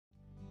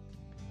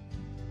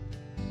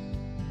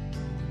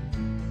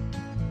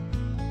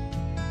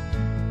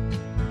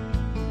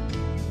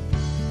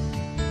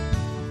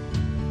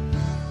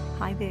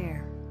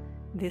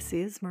This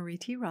is Marie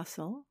T.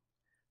 Russell.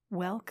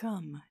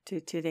 Welcome to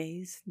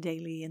today's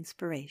Daily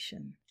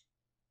Inspiration.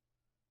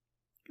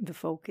 The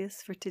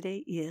focus for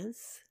today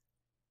is,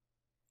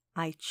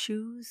 I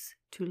choose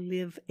to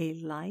live a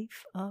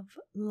life of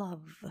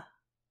love.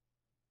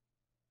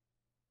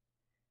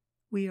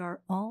 We are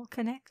all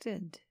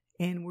connected,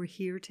 and we're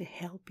here to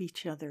help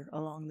each other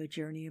along the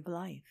journey of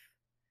life.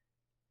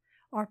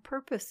 Our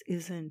purpose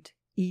isn't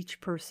each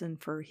person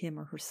for him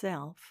or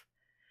herself,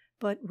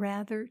 but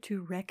rather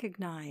to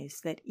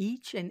recognize that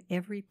each and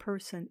every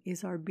person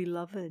is our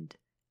beloved,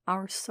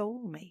 our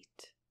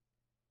soulmate.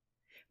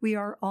 We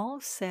are all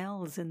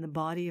cells in the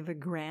body of a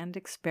grand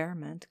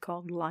experiment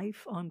called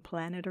life on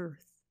planet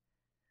Earth.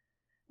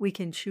 We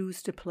can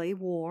choose to play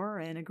war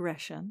and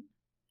aggression,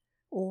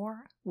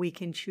 or we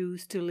can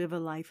choose to live a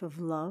life of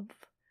love,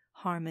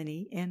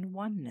 harmony, and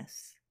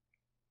oneness.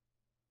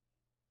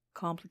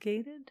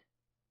 Complicated?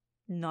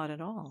 Not at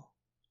all.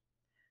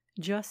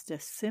 Just a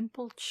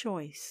simple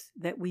choice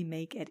that we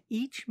make at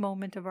each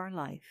moment of our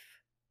life.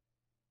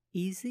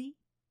 Easy?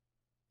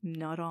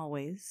 Not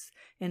always,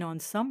 and on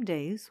some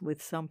days,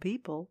 with some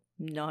people,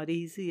 not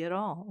easy at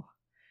all.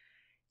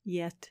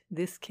 Yet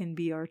this can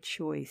be our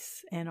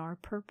choice and our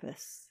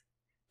purpose,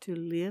 to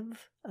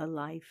live a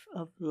life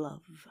of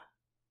love.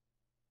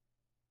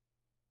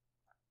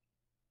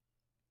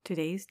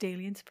 Today's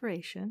daily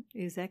inspiration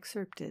is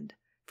excerpted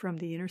from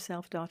the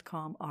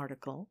InnerSelf.com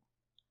article,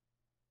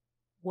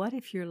 What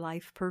if your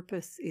life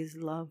purpose is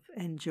love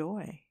and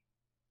joy?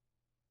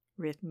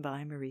 Written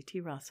by Marie T.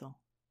 Russell.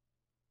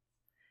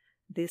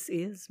 This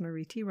is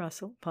Marie T.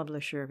 Russell,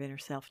 publisher of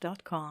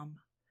InnerSelf.com,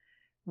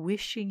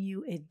 wishing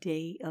you a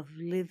day of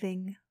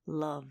living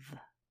love,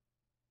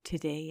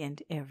 today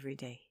and every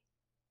day.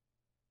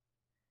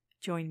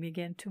 Join me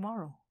again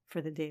tomorrow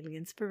for the daily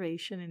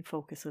inspiration and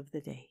focus of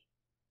the day.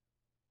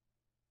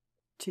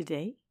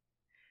 Today,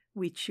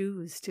 we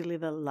choose to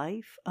live a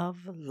life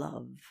of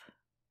love.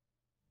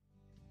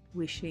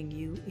 Wishing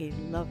you a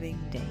loving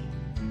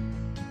day.